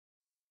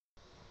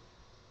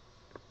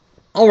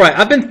All right,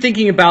 I've been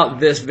thinking about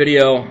this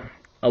video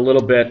a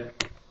little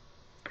bit,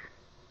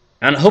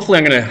 and hopefully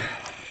I'm going to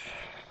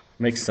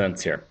make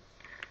sense here.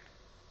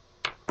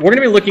 We're going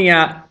to be looking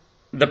at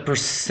the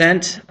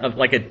percent of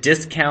like a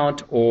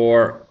discount,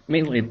 or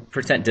mainly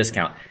percent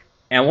discount.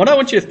 And what I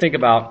want you to think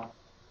about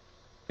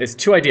is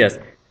two ideas.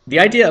 The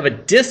idea of a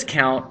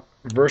discount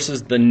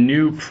versus the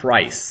new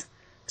price.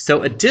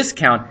 So a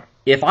discount,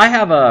 if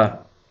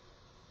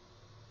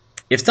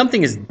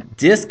something is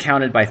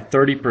discounted by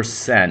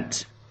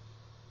 30%,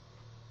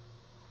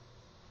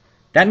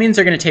 that means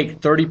they're going to take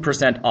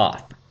 30%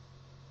 off.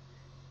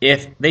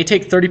 If they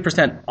take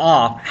 30%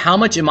 off, how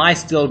much am I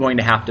still going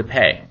to have to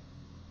pay?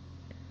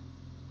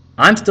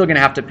 I'm still going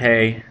to have to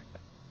pay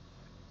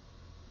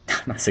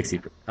not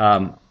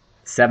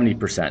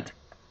 70%.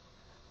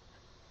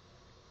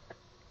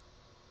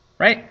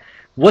 Right?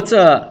 What's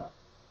an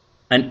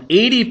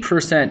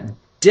 80%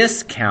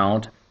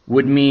 discount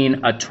would mean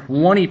a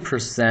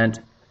 20%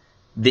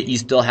 that you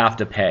still have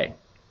to pay.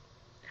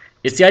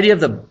 It's the idea of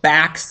the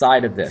back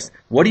side of this.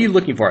 What are you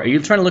looking for? Are you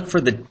trying to look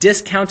for the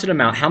discounted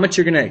amount, how much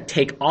you're going to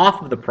take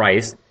off of the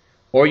price,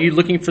 or are you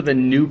looking for the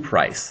new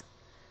price?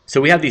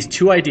 So we have these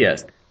two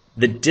ideas.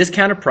 The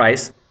discounted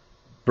price,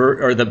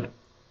 or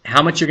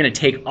how much you're going to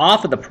take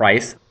off of the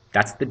price,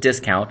 that's the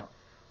discount,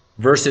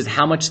 versus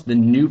how much the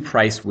new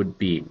price would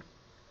be.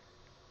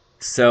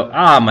 So,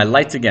 my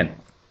lights again.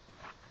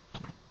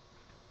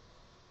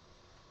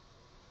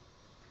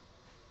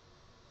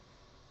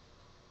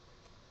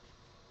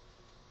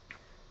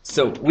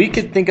 So we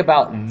could think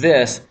about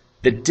this.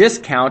 The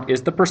discount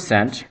is the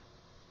percent,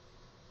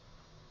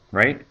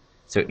 right?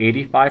 So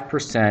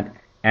 85%,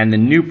 and the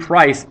new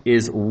price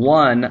is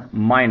 1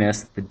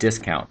 minus the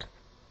discount,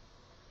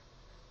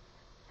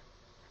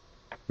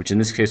 which in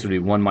this case would be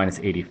 1 minus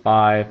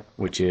 85,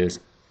 which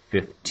is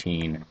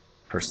 15%.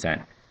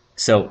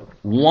 So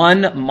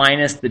 1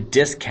 minus the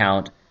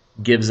discount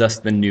gives us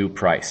the new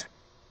price.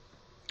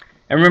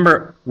 And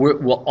remember,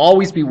 we'll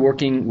always be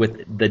working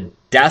with the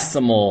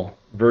decimal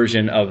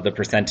version of the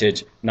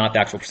percentage, not the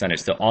actual percentage.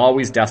 So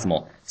always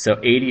decimal. So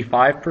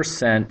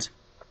 85%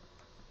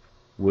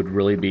 would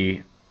really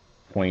be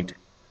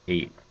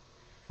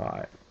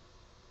 0.85.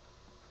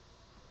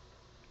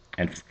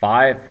 And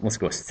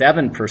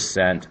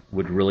 7%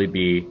 would really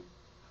be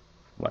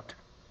what?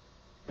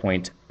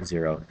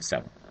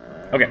 0.07.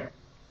 Okay.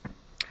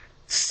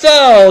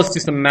 So let's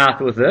do some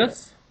math with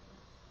this.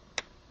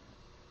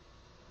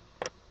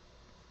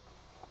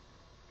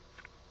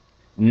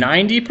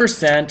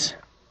 90%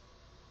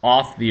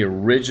 off the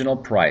original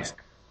price.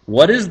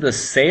 What is the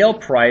sale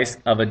price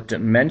of a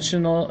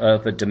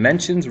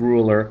dimensions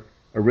ruler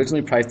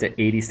originally priced at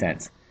 80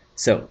 cents?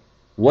 So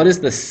what is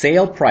the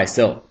sale price?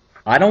 So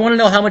I don't want to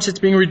know how much it's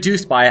being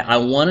reduced by. I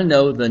want to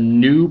know the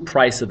new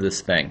price of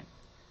this thing.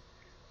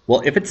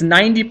 Well, if it's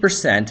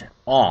 90%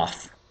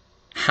 off,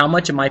 how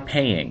much am I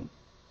paying?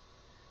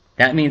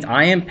 That means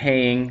I am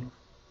paying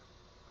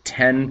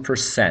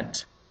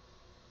 10%.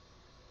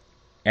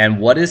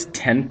 And what is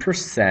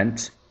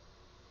 10%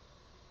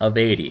 of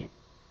 80?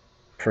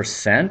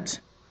 Percent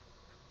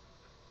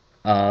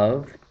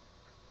of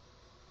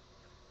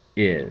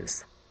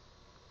is.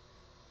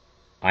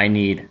 I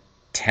need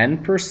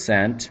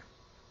 10%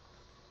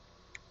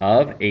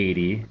 of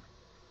 80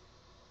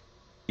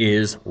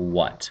 is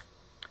what?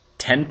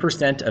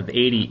 10% of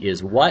 80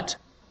 is what?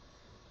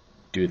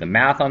 Do the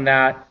math on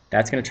that.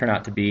 That's going to turn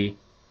out to be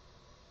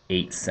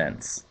 8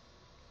 cents.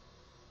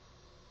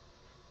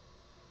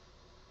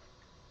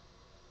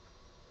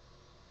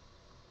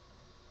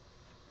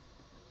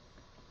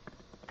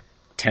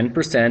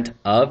 $10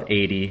 of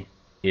 80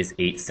 is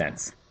 8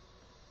 cents.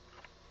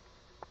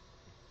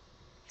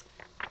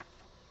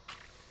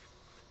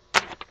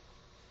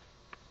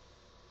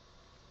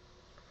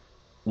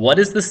 What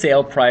is the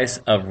sale price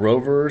of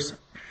Rover's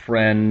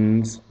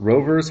Friend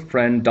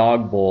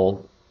Dog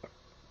Bowl?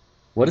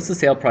 What is the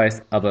sale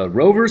price of a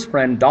Rover's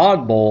Friend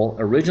Dog Bowl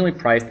originally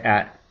priced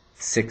at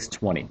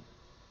 $6.20?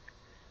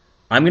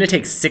 I'm going to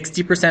take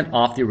 60%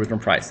 off the original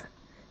price.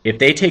 If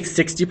they take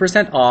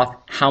 60% off,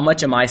 how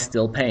much am I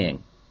still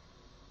paying?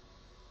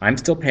 I'm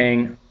still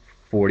paying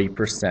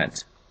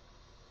 40%.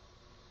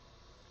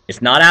 It's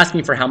not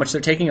asking for how much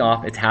they're taking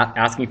off. It's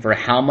asking for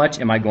how much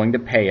am I going to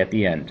pay at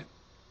the end.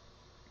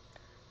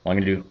 Well, I'm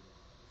going to do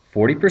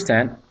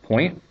 40%,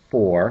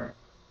 0.4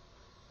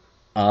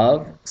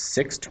 of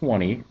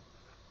 620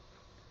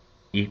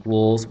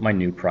 equals my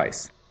new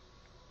price.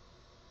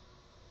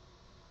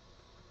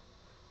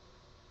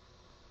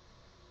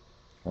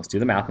 Let's do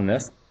the math on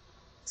this.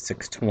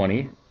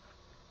 620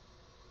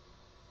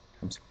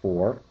 times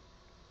 4.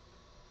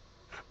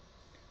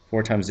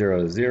 4 times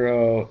 0 is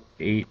 0,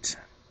 8,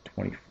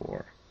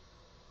 24.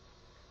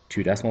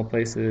 2 decimal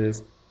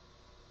places.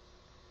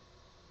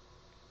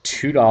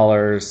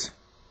 $2,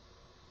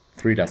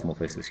 3 decimal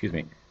places, excuse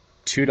me.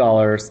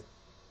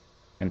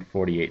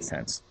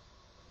 $2.48.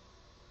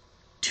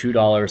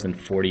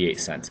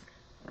 $2.48.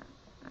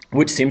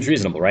 Which seems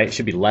reasonable, right? It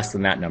should be less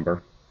than that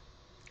number.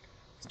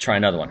 Let's try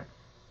another one.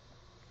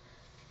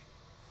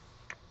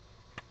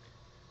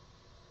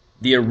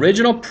 The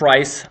original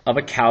price of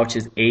a couch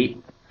is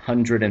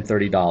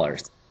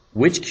 $830.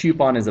 Which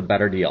coupon is a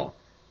better deal?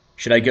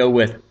 Should I go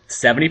with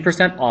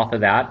 70% off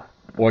of that,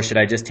 or should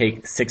I just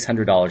take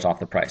 $600 off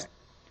the price?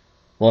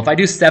 Well, if I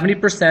do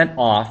 70%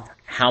 off,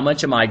 how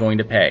much am I going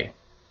to pay?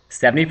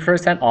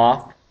 70%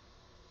 off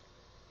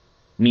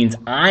means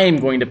I'm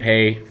going to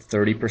pay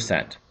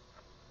 30%.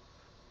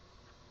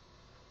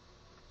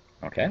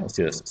 Okay, let's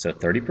do this. So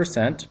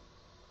 30%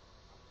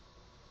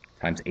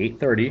 times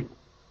 830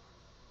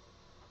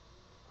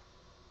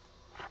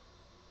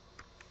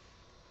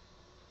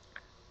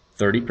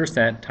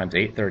 30% times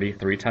 830,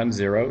 3 times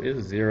 0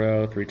 is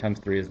 0, 3 times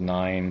 3 is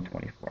 9,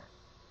 24.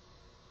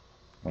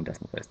 One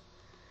decimal place.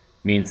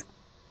 Means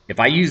if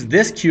I use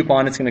this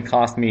coupon, it's going to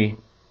cost me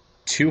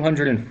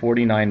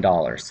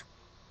 $249.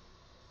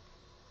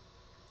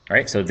 All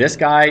right, so this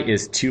guy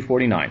is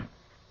 $249.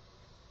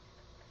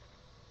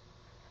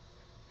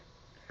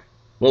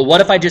 Well,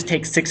 what if I just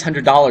take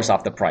 $600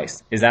 off the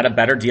price? Is that a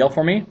better deal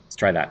for me? Let's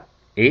try that.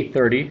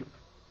 830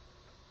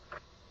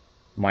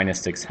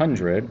 minus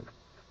 600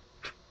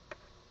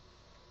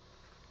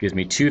 gives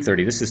me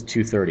 230. This is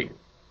 230.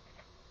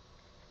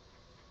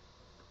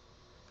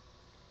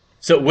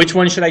 So which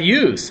one should I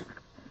use?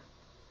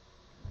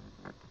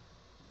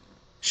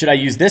 Should I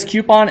use this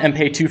coupon and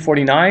pay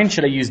 $249?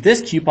 Should I use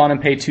this coupon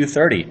and pay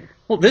 $230?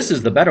 Well, this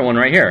is the better one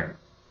right here.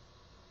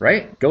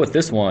 Right? Go with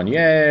this one.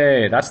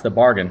 Yay, that's the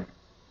bargain.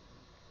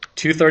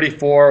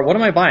 $234. What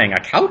am I buying? A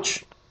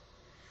couch?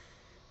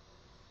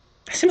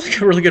 That seems like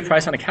a really good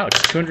price on a couch.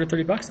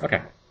 $230?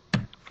 Okay.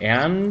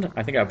 And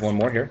I think I have one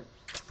more here.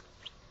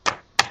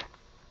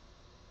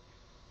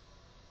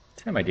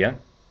 Same idea.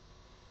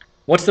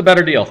 What's the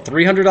better deal?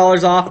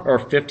 $300 off or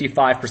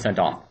 55%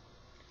 off?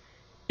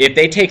 If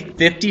they take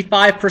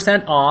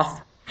 55%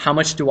 off, how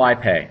much do I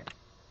pay?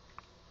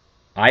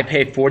 I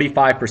pay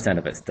 45%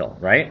 of it still,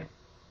 right?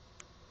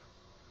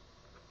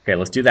 Okay,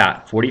 let's do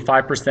that.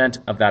 45%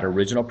 of that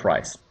original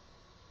price.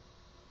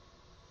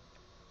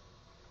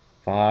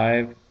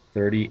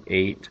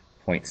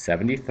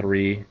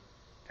 538.73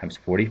 times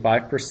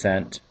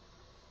 45%.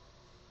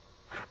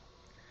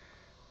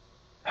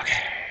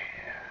 Okay.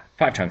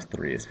 5 times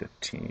 3 is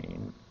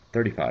 15.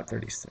 35,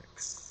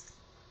 36.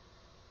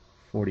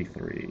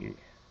 43.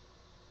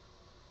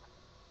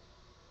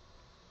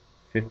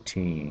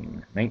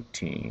 15,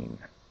 19.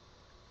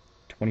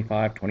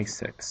 25,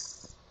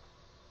 26.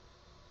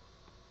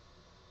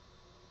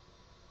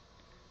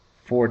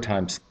 4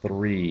 times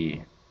 3.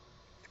 Let's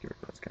get rid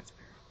of those guys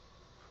here.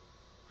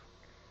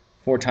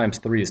 4 times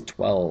 3 is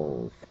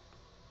 12.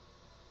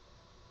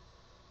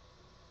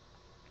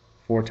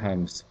 4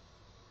 times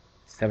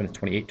 7 is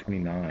 28,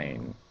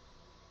 29.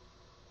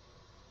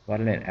 Why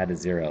didn't it add a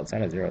 0? Let's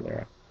add a 0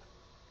 there.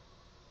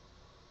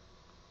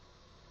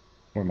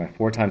 Where my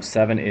 4 times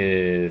 7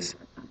 is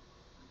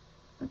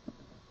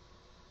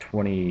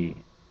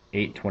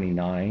 28,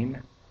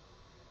 29.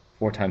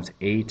 4 times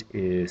 8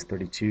 is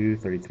 32,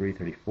 33,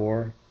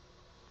 34.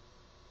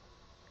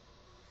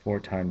 4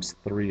 times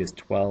 3 is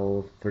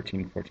 12,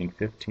 13, 14,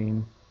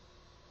 15.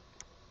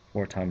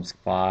 4 times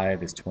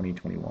 5 is 20,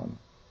 21.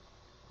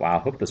 Wow, I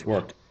hope this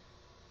worked.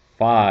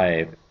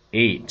 5,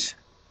 8,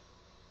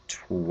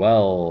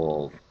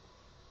 12,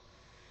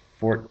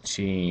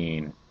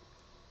 14,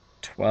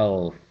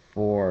 12,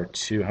 4,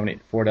 2. How many?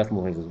 4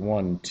 decimal places?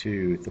 1,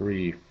 2,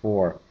 3,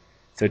 4.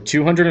 So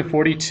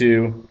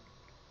 242.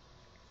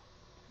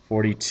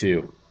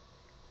 42.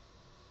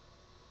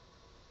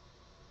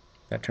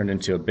 That turned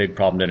into a big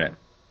problem, didn't it?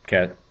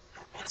 Okay.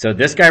 So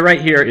this guy right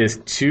here is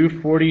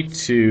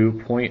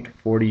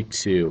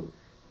 242.42.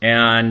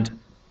 And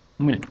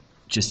I'm going to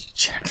just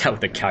check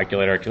out the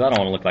calculator because I don't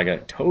want to look like a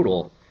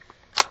total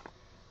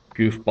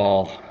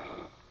goofball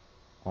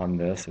on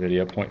this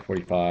video.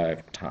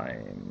 0.45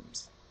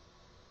 times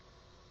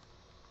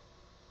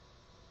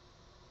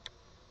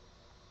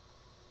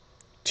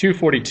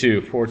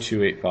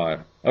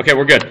 242.4285. Okay,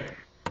 we're good.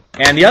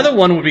 And the other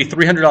one would be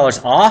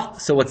 $300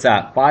 off. So what's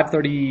that?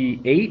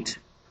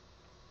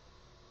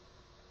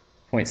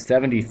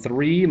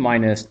 538.73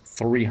 minus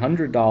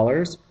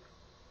 $300.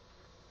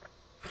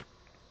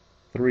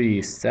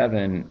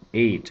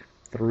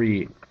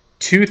 3783.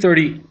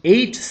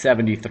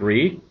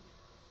 238.73.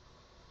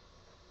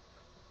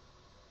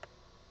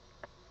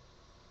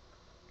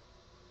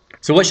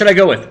 So what should I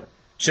go with?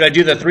 Should I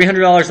do the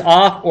 $300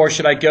 off or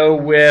should I go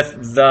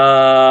with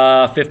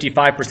the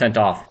 55%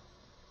 off?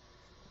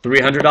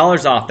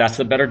 $300 off. That's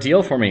the better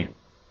deal for me.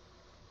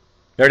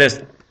 There it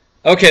is.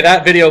 Okay,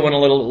 that video went a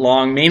little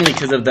long, mainly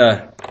because of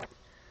the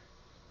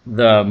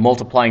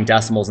multiplying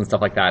decimals and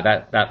stuff like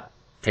that. That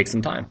takes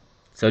some time.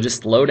 So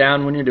just slow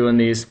down when you're doing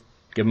these.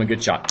 Give them a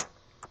good shot.